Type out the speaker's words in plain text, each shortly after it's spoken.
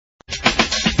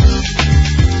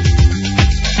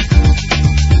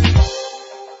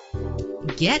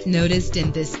Get noticed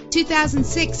in this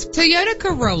 2006 Toyota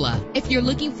Corolla. If you're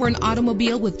looking for an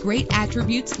automobile with great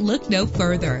attributes, look no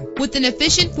further. With an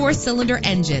efficient 4-cylinder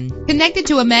engine connected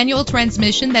to a manual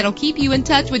transmission that'll keep you in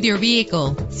touch with your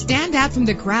vehicle. Stand out from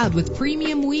the crowd with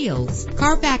premium wheels.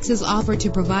 Carfax is offered to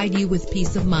provide you with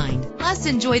peace of mind. Plus,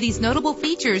 enjoy these notable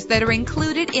features that are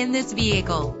included in this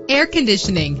vehicle: air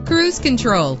conditioning, cruise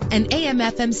control, and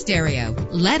AM/FM stereo.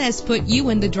 Let us put you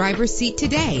in the driver's seat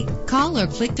today. Call or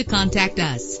click to contact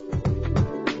us.